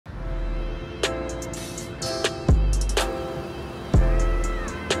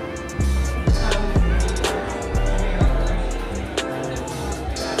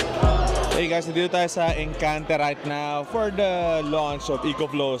Hey guys, nandito tayo sa Encante right now for the launch of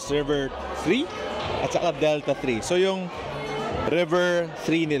EcoFlow's River 3 at saka Delta 3. So yung River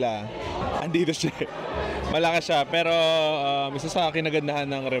 3 nila, andito siya. Malaki siya, pero isa sa kinagandahan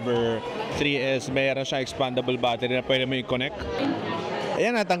ng River 3 is mayroon siyang expandable battery na pwede mo i-connect.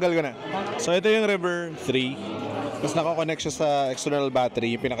 Ayan, natanggal ko na. So ito yung River 3. Tapos nakakonect siya sa external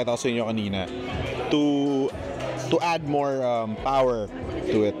battery, yung pinakita ko sa inyo kanina, to add more power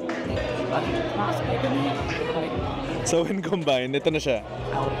to it. So when combined, ito na siya.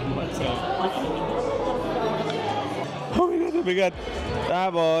 Oh my God, bigat.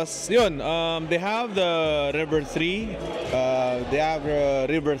 Tapos, yun, they have the River 3, they have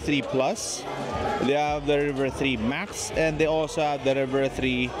River 3 Plus, they have the River 3 Max, and they also have the River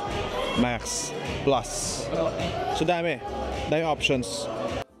 3 Max Plus. So dami options.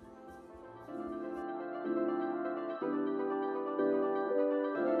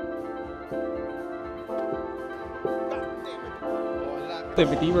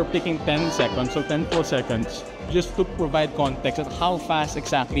 We're picking 10 seconds, so 10 full seconds, just to provide context of how fast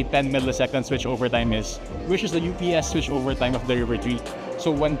exactly 10 milliseconds switch over time is, which is the UPS switch over time of the River 3. So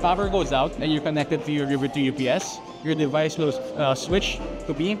when power goes out and you're connected to your River 3 UPS, your device will switch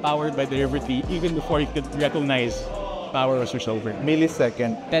to being powered by the River 3 even before you could recognize power was switched over.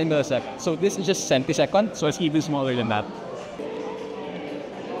 Millisecond. 10 milliseconds. So this is just centisecond, so it's even smaller than that.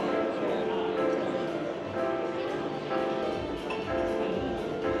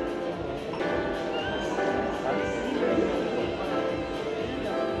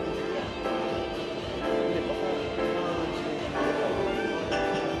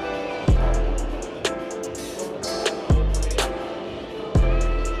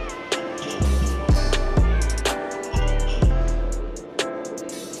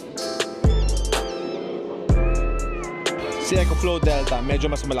 Si EcoFlow Delta,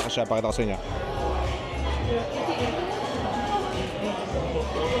 medyo mas malaki siya. Pakita ko sa inyo.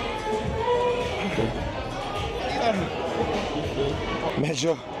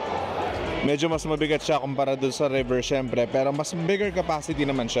 Medyo mas mabigat siya kumpara dun sa River, syempre. Pero mas bigger capacity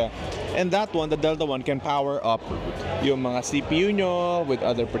naman siya. And that one, the Delta one, can power up yung mga CPU nyo with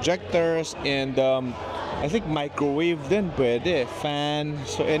other projectors. And I think microwave din pwede. Fan.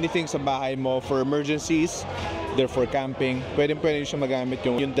 So anything sa bahay mo for emergencies. Therefore camping, pwede siya magamit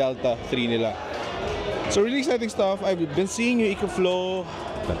yung Delta 3 nila. So really exciting stuff. I've been seeing yung EcoFlow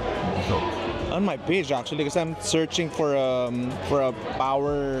on my page actually because I'm searching for a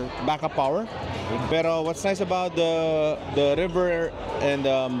backup power. Pero what's nice about the River and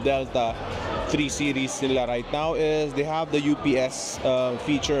Delta 3 series nila right now is they have the UPS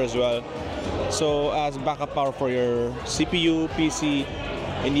feature as well. So as backup power for your CPU, PC,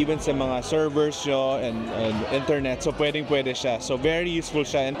 and even sa mga servers nyo and internet. So pwede siya. So very useful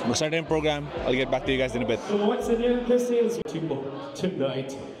siya. And mag-start na yung program. I'll get back to you guys in a bit. So once again, this is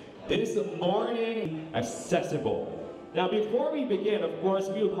tonight. This morning accessible. Now before we begin, of course,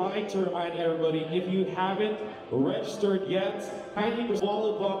 we would like to remind everybody, if you haven't registered yet, kindly press the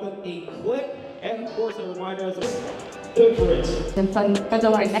follow button a click. And of course, a reminder as well. For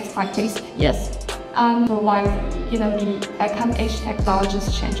the next practice, yes. While the cutting edge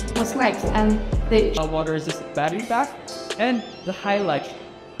technologies change, what's next? And the Water resistant battery pack and the highlight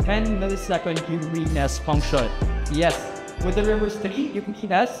 10 millisecond UV-ness function. Yes, with the River 3 you can see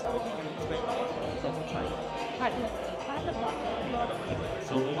that.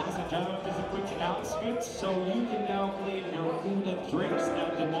 So ladies and gentlemen, just a quick announcement. So you can now claim your food and drinks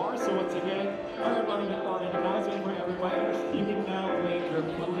at the bar. So once again, everybody that are in announcement for everybody, you can now claim your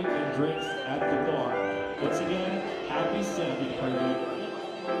food and drinks at the bar. Once again, happy Sunday, party.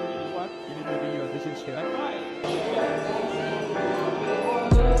 What? You need to do your decision here.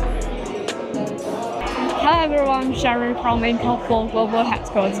 Hello everyone, Sharon from EcoFlow Global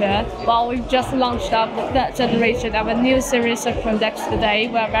Headquarters. Well, we've just launched up the third generation of a new series of products today.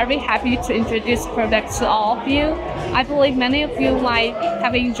 We're very happy to introduce products to all of you. I believe many of you might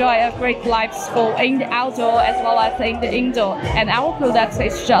have enjoyed a great life school in the outdoor as well as in the indoor. And our products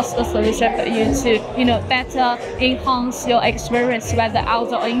is just a solution for you to, better enhance your experience whether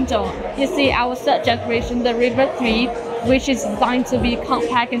outdoor or indoor. You see, our third generation, the River 3, which is designed to be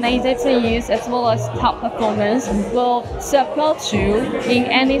compact and easy to use as well as top performance, will support you in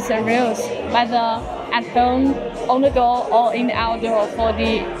any scenarios, whether at home, on the go, or in the outdoor for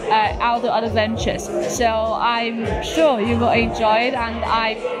the outdoor adventures. So I'm sure you will enjoy it, and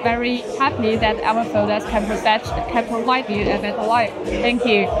I'm very happy that our products can provide you a better life. Thank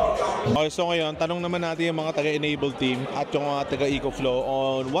you. Okay, so ngayon, tanong naman natin yung mga taga-enable team at yung mga taga-EcoFlow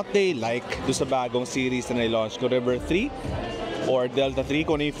on what they like do sa bagong series na nai-launch ko, River 3 or Delta 3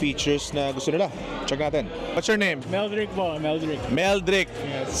 kung ano yung features na gusto nila. Check natin. What's your name? Meldrick po, Meldrick. Meldrick.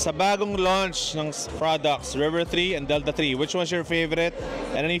 Yes. Sa bagong launch ng products, River 3 and Delta 3, which one's your favorite?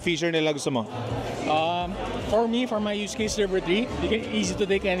 And ano yung feature nila gusto mo? For me, for my use case, River 3, easy to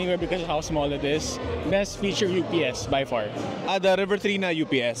take anywhere because of how small it is. Best feature UPS by far. The River 3 na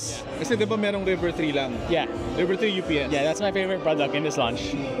UPS. Kasi di ba merong River 3 lang? Yeah. River 3 UPS. Yeah, that's my favorite product in this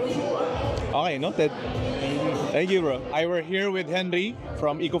launch. Okay, noted. Thank you, bro. We're here with Henry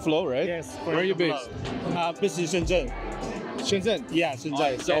from EcoFlow, right? Yes. Where are you based? Based in Shenzhen. Shenzhen? Yeah,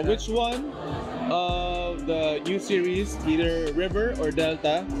 Shenzhen. So which one of the U series, either River or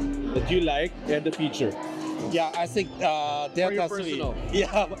Delta, that you like and the feature? Yeah, I think Delta 3. personal.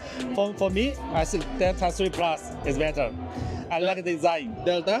 Yeah, for me, I think Delta 3 Plus is better. I like the design.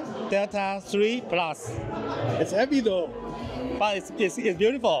 Delta? Delta 3 Plus. It's heavy though. But it's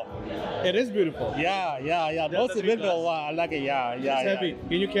beautiful. It is beautiful. Yeah. Delta Most 3 beautiful Plus. one. I like it. Yeah. It's heavy.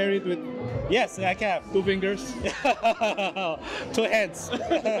 Can you carry it with Yes, I can. 2 fingers? 2 hands.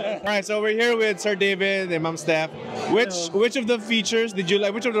 All right, so we're here with Sir David and Ma'am Steph. Which of the features did you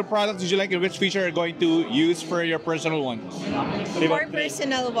like? Which of the products did you like, and which feature are you going to use for your personal one? More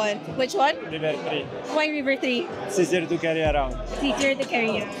personal one. Which one? River 3. Why River 3? It's easier to carry around. It's easier to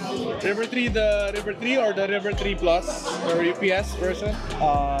carry. River 3, the River 3 or the River 3 Plus or UPS version?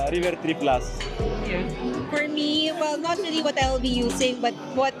 River 3 Plus. For me, well, not really what I'll be using, but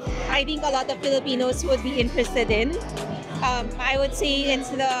what I think a lot of Filipinos would be interested in. I would say it's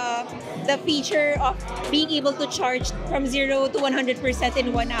the feature of being able to charge from 0 to 100%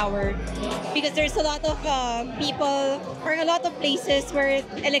 in 1 hour. Because there's a lot of people or a lot of places where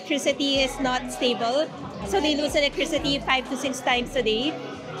electricity is not stable. So they lose electricity 5 to 6 times a day.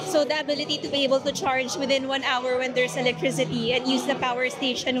 So the ability to be able to charge within 1 hour when there's electricity and use the power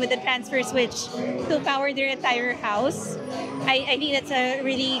station with the transfer switch to power their entire house, I think that's a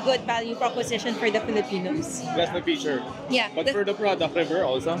really good value proposition for the Filipinos. That's the feature. Yeah. But for the product, River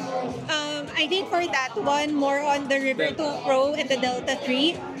also? I think for that one, more on the River 2 Pro and the Delta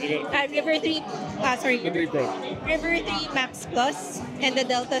 3. River 3, River 3 Max Plus and the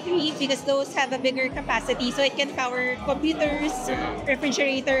Delta 3 because those have a bigger capacity so it can power computers,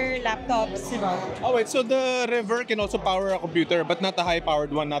 refrigerator, laptops. Oh wait, so the River can also power a computer but not a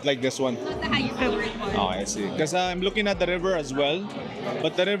high-powered one, not like this one? Not the high-powered one. Oh, I see. Because I'm looking at the River as well.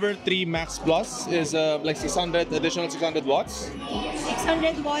 But the River 3 Max Plus is like 600, additional 600 watts.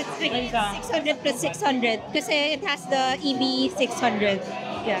 600 watts, 600 plus 600 kasi it has the EB 600.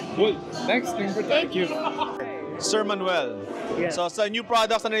 Yeah. Cool. Thanks. Thank you. Sir Manuel. So sa new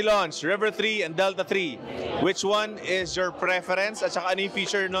products na nilaunch, River 3 and Delta 3, which one is your preference at saka ano yung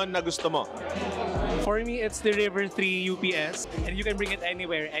feature nun na gusto mo? For me, it's the River 3 UPS, and you can bring it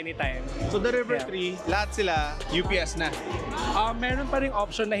anywhere, anytime. So the River Yeah. 3, lahat sila UPS na. Meron pa ring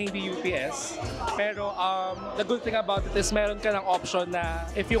option na hindi UPS, pero the good thing about it is meron ka ng option na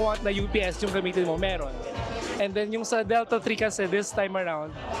if you want na UPS yung gamitin mo, meron. And then yung sa Delta 3 kasi this time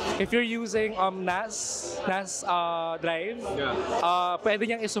around, if you're using NAS drive, pwede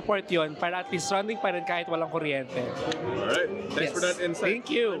niyang i-support yon para at least running pa rin kahit walang kuryente. Alright. Thanks Yes. for that insight.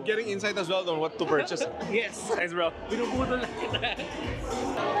 Thank you. I'm getting insight as well on what to purchase. Yes. Thanks, bro. Binubudol lang kita.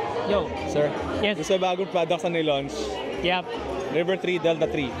 Yo, Sir, Yes. sa bagong products na nilaunch, yep. River 3,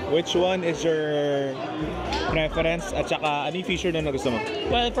 Delta 3, which one is your preference at saka ano yung feature na gusto mo?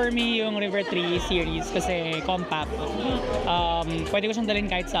 Well, for me, yung River 3 series kasi compact. Pwede ko siyang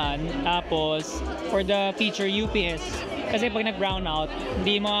dalhin kahit saan. Tapos, for the feature UPS, kasi pag nag-brown out,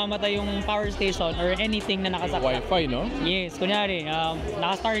 hindi mamamatay yung power station or anything na nakasakta. Wi-Fi, no? Yes, kunyari,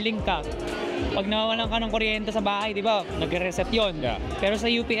 naka-Starlink ka. Pag nawalan ka ng kuryente sa bahay, di ba, nagre-reset yun. Yeah. Pero sa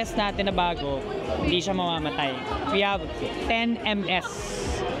UPS natin na bago, hindi siya mamamatay. We have 10 ms.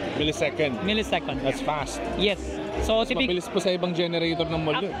 Millisecond. That's fast. Yes. So, Mabilis pa sa ibang generator ng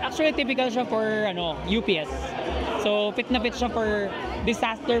mall yun. actually, typical siya for UPS. So, fit na fit siya for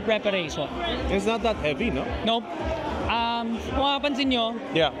disaster preparation. It's not that heavy, no? Nope. Kung mapapansin nyo,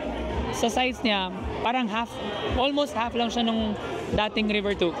 Yeah. sa size niya, parang almost half lang siya nung dating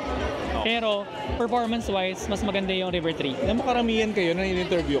River 2. Pero, performance-wise, mas maganda yung River 3. Alam mo, karamihan kayo na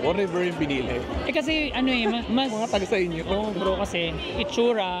in-interview ko, River yung pinili. Kasi, mas... Mga taga sa inyo. Oo, bro, kasi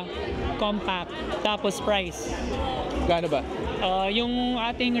itsura, compact, tapos price. Gaano ba? Yung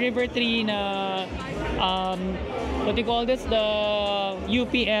ating River 3 na what do you call this? The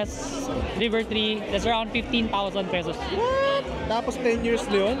UPS River 3, that's around 15,000 pesos. Tapos 10 years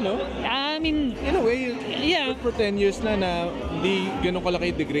na yun, no? I mean, In a way, Yeah. For 10 years na hindi ganun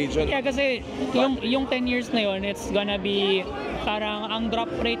kalaki degradation. Yeah, kasi yung 10 years na yun, it's gonna be parang ang drop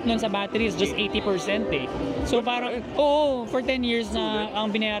rate nun sa battery is just 80% eh. So parang, for 10 years na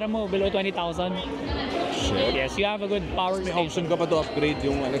ang binayaran mo below 20,000. Yes, you have a good power May station. option ka pa to upgrade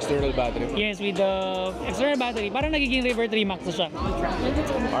yung external battery mo. Yes, with the external battery, parang nagiging River 3 Max na siya.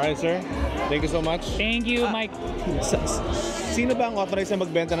 Alright, sir. Thank you so much. Thank you, Mike. Sino ba ang authorized na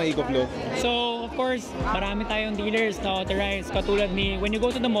magbenta ng EcoFlow? So, of course, marami tayong dealers na authorized. Katulad ni, when you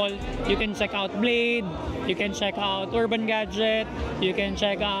go to the mall, you can check out Blade, you can check out Urban Gadget, you can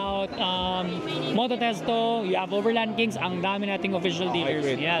check out Mototesto, you have Overland Kings, ang dami nating official dealers.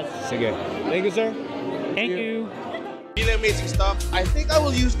 great. Yes. Sige. Thank you, sir. Thank you. Really amazing stuff. I think I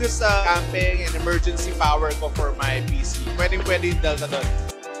will use this camping and emergency power ko for my PC. 2020 Delta Dot.